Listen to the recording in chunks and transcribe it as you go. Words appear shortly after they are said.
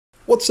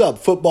What's up,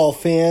 football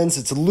fans?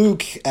 It's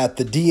Luke at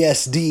the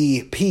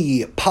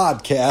DSDP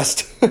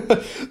podcast. I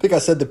think I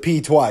said the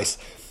P twice.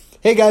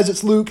 Hey guys,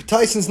 it's Luke.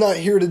 Tyson's not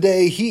here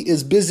today. He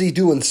is busy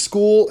doing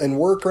school and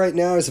work right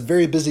now. He's a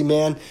very busy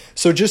man.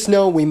 So just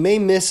know we may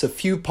miss a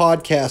few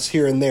podcasts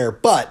here and there,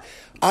 but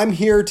I'm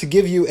here to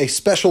give you a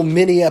special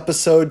mini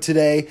episode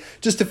today,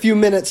 just a few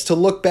minutes to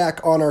look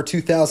back on our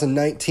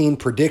 2019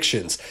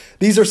 predictions.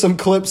 These are some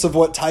clips of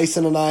what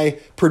Tyson and I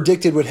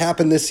predicted would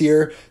happen this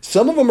year.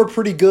 Some of them are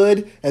pretty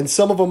good, and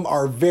some of them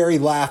are very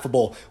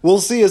laughable.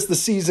 We'll see as the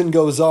season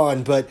goes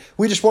on, but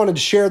we just wanted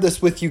to share this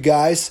with you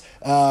guys,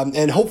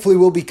 and hopefully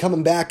we'll be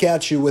coming back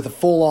at you with a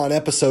full-on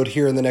episode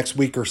here in the next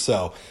week or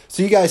so.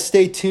 So you guys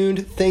stay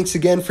tuned. Thanks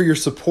again for your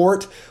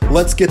support.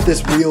 Let's get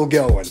this reel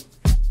going.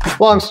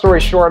 Long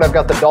story short, I've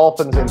got the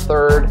Dolphins in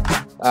third.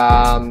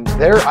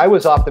 I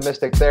was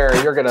optimistic there.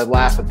 You're going to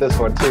laugh at this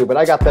one too, but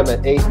I got them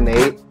at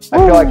 8-8. I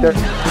feel like they're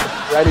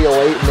already a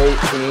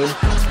 8-8 team.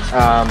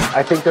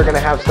 I think they're going to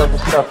have some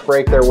stuff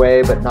break their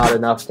way, but not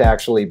enough to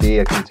actually be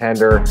a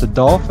contender. The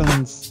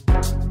Dolphins,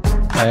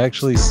 I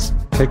actually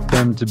picked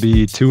them to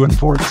be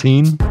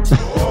 2-14.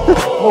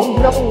 Oh,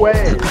 no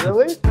way.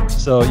 Really?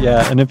 So,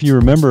 yeah, and if you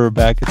remember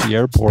back at the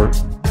airport,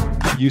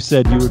 you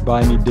said you would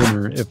buy me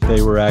dinner if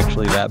they were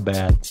actually that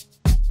bad.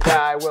 Yeah,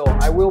 I will.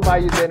 I will buy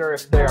you dinner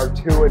if they are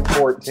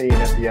 2-14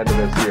 at the end of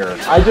this year.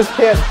 I just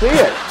can't see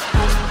it.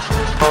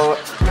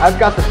 I've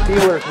got the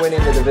Steelers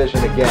winning the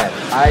division again.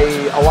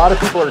 A lot of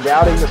people are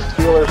doubting the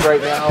Steelers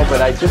right now, but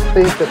I just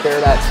think that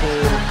they're that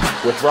team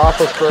with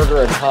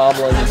Roethlisberger and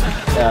Tomlin.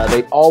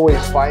 They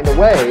always find a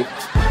way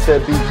to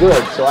be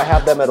good, so I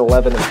have them at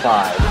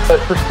 11-5.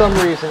 But for some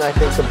reason, I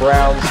think the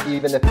Browns,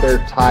 even if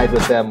they're tied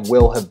with them,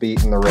 will have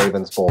beaten the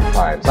Ravens both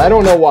times. I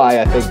don't know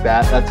why I think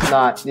that. That's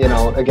not,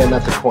 again,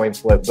 that's a coin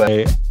flip.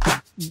 But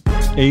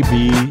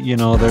AB,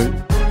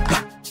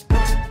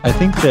 I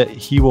think that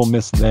he will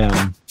miss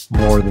them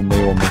more than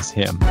they will miss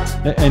him.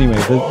 Anyway,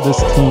 this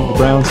team, the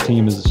Browns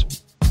team, is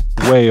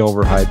way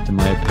overhyped in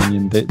my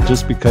opinion.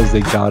 Just because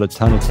they got a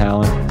ton of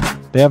talent,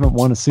 they haven't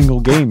won a single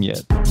game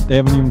yet. They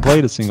haven't even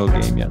played a single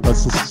game yet.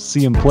 Let's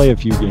see them play a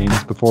few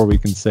games before we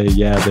can say,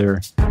 yeah,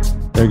 they're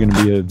going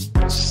to be a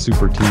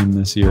super team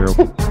this year.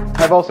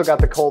 I've also got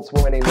the Colts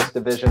winning this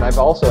division. I've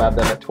also had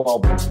them at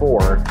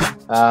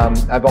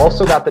 12-4. I've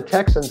also got the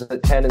Texans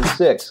at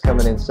 10-6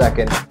 coming in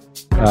second.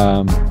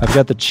 I've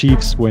got the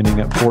Chiefs winning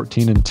at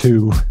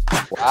 14-2.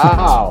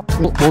 Wow.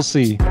 We'll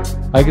see.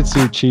 I could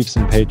see Chiefs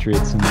and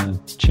Patriots in the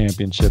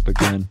championship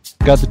again.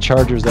 Got the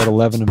Chargers at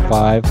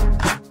 11-5.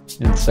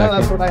 In second. Oh,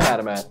 that's what I had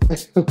him at.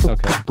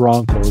 Okay,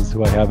 Broncos,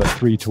 who I have at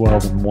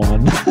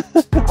 3-12-1.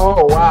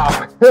 Oh,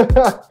 wow.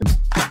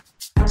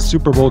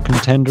 Super Bowl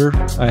contender,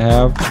 I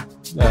have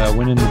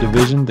winning the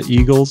division, the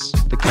Eagles,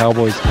 the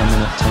Cowboys coming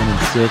at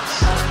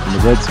 10-6, and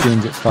the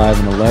Redskins at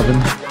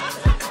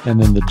 5-11, and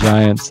then the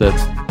Giants at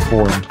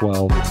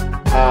 4-12.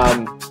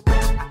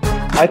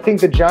 I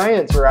think the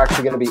Giants are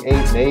actually going to be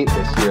 8-8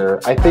 this year.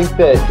 I think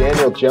that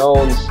Daniel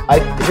Jones,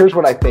 here's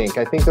what I think.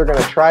 I think they're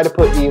going to try to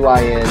put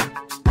Eli in.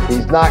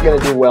 He's not going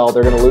to do well.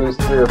 They're going to lose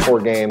 3 or 4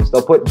 games.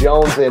 They'll put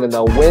Jones in and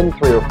they'll win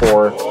 3 or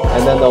 4,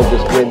 and then they'll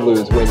just win,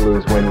 lose.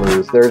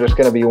 They're just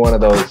going to be one of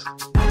those.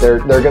 They're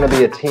going to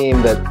be a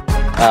team that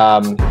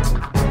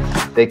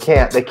they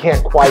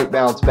can't quite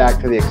bounce back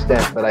to the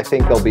extent, but I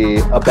think they'll be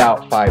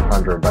about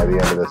 500 by the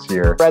end of this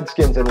year.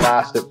 Redskins in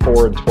last at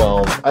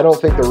 4-12. I don't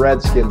think the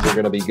Redskins are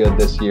going to be good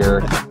this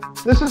year.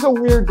 This is a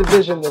weird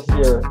division this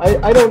year.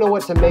 I don't know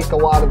what to make a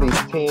lot of these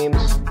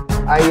teams.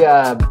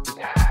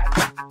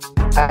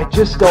 I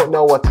just don't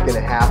know what's going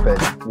to happen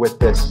with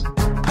this.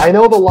 I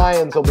know the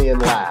Lions will be in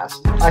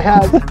last. I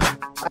have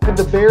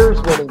the Bears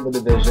winning the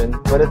division,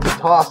 but it's a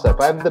toss-up.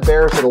 I have the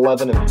Bears at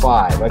 11-5.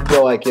 I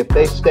feel like if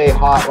they stay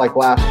hot like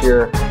last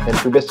year and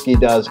Trubisky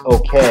does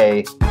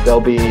okay, they'll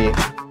be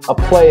a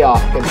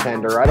playoff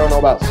contender. I don't know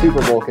about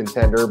Super Bowl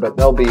contender, but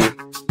they'll be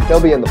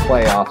in the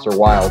playoffs or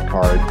wild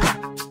card.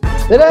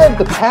 Then I have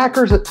the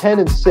Packers at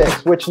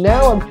 10-6, which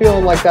now I'm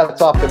feeling like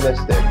that's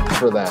optimistic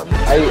for them.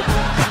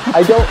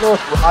 I don't know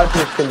if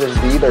Rodgers can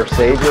just be their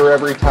savior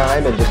every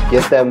time and just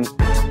get them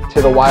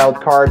to the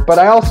wild card, but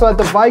I also had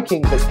the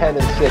Vikings at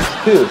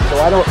 10-6 too,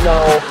 so I don't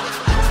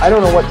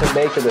know what to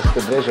make of this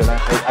division.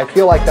 I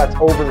feel like that's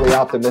overly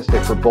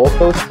optimistic for both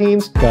those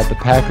teams. Got the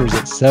Packers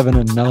at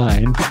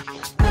 7-9.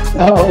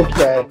 Oh,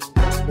 okay.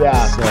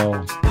 Yeah.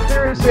 So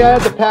seriously, I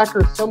had the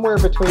Packers somewhere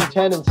between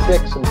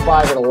 10-6 and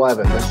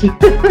 5-11.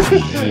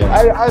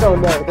 Yeah. I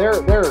don't know.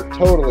 They're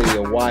totally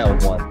a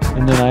wild one.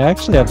 And then I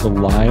actually have the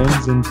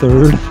Lions in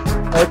third.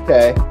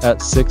 Okay. At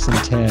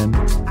 6-10.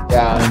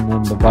 Yeah. And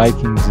then the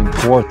Vikings in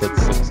fourth at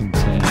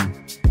 6-10.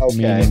 Okay.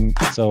 Meaning,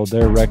 so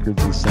their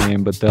record's the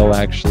same, but they'll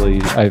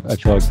actually, I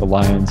feel like the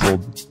Lions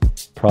will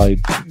probably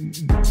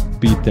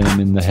beat them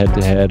in the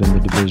head-to-head in the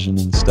division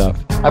and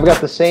stuff. I've got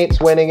the Saints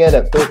winning it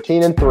at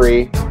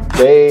 13-3.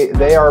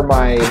 They are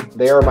my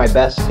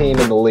best team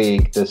in the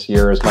league this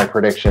year is my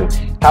prediction.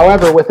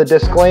 However, with a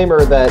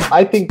disclaimer that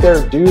I think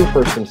they're due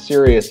for some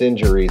serious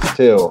injuries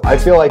too. I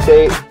feel like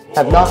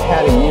have not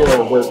had a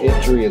year where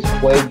injury has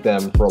plagued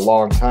them for a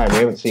long time. We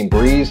haven't seen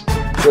Breeze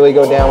really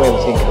go down. We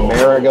haven't seen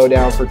Kamara go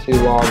down for too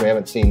long. We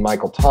haven't seen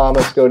Michael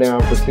Thomas go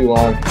down for too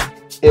long.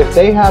 If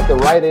they have the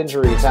right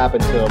injuries happen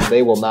to them,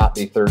 they will not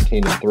be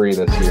 13-3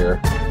 this year.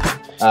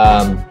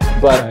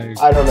 But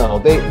I don't know.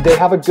 They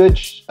have a good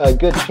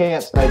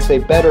chance, and I'd say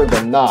better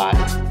than not,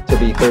 to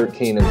be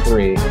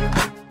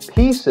 13-3.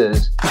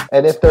 Pieces,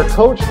 and if they're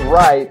coached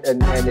right,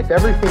 and if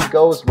everything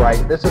goes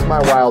right, this is my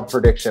wild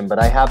prediction, but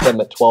I have them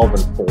at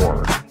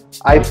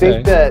 12-4. I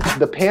think that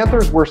the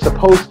Panthers were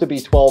supposed to be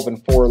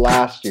 12-4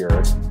 last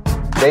year.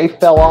 They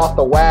fell off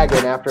the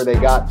wagon after they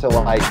got to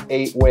like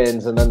 8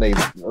 wins, and then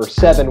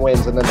 7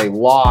 wins, and then they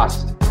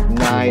lost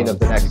 9 of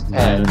the next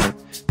 10.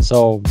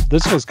 So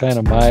this was kind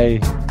of my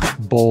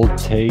bold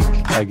take,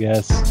 I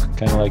guess,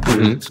 kind of like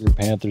your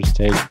Panthers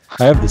take.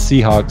 I have the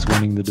Seahawks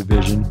winning the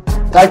division.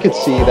 I could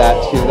see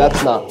that too.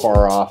 That's not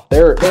far off.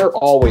 They're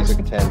always a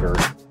contender.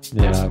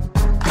 Yeah,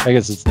 I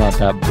guess it's not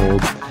that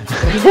bold.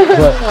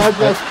 I've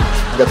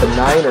got the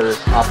Niners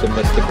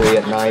optimistically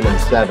at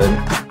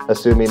 9-7,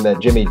 assuming that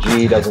Jimmy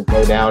G doesn't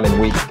go down in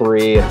week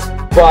 3.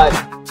 But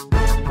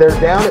they're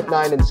down at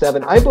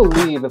 9-7. I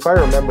believe, if I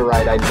remember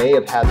right, I may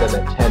have had them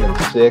at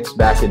 10-6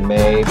 back in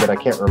May, but I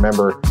can't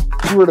remember.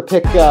 If you were to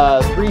pick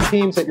 3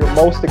 teams that you're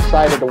most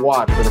excited to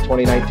watch for the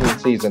 2019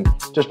 season,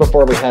 just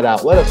before we head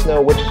out, let us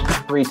know which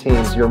 3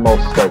 teams you're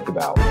most stoked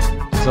about.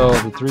 So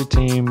the 3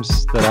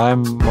 teams that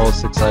I'm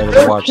most excited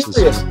to watch this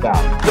season.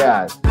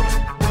 Yeah.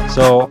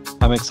 So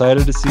I'm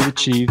excited to see the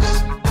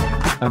Chiefs.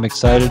 I'm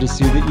excited to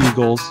see the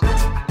Eagles.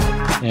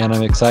 And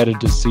I'm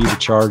excited to see the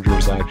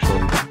Chargers,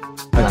 actually.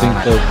 I think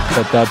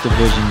that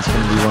division is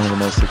going to be one of the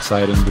most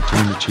exciting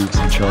between the Chiefs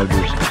and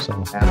Chargers.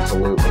 So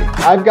absolutely,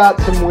 I've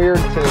got some weird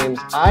teams.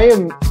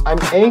 I'm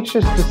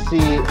anxious to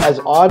see. As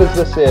odd as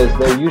this is,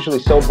 they're usually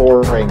so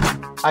boring.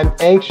 I'm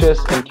anxious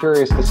and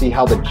curious to see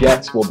how the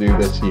Jets will do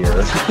this year.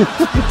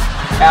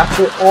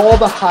 After all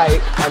the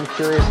hype, I'm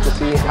curious to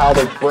see how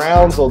the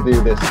Browns will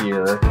do this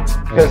year.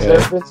 Because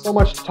there's been so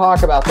much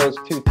talk about those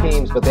 2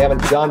 teams, but they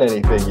haven't done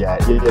anything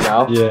yet, you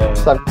know? Yeah.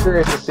 So I'm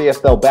curious to see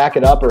if they'll back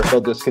it up or if they'll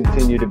just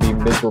continue to be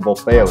miserable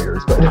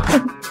failures. But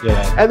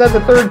yeah. And then the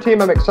 3rd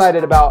team I'm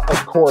excited about,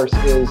 of course,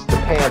 is the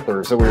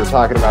Panthers that we were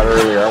talking about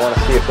earlier. I want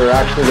to see if they're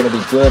actually going to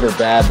be good or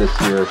bad this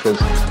year, because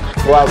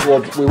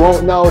we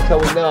won't know till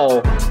we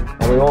know,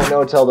 and we won't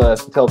know till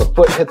the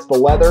foot hits the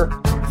leather.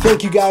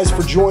 Thank you guys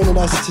for joining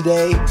us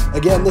today.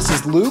 Again, this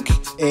is Luke,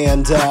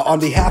 and on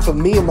behalf of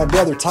me and my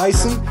brother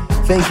Tyson,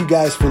 thank you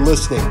guys for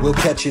listening. We'll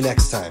catch you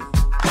next time.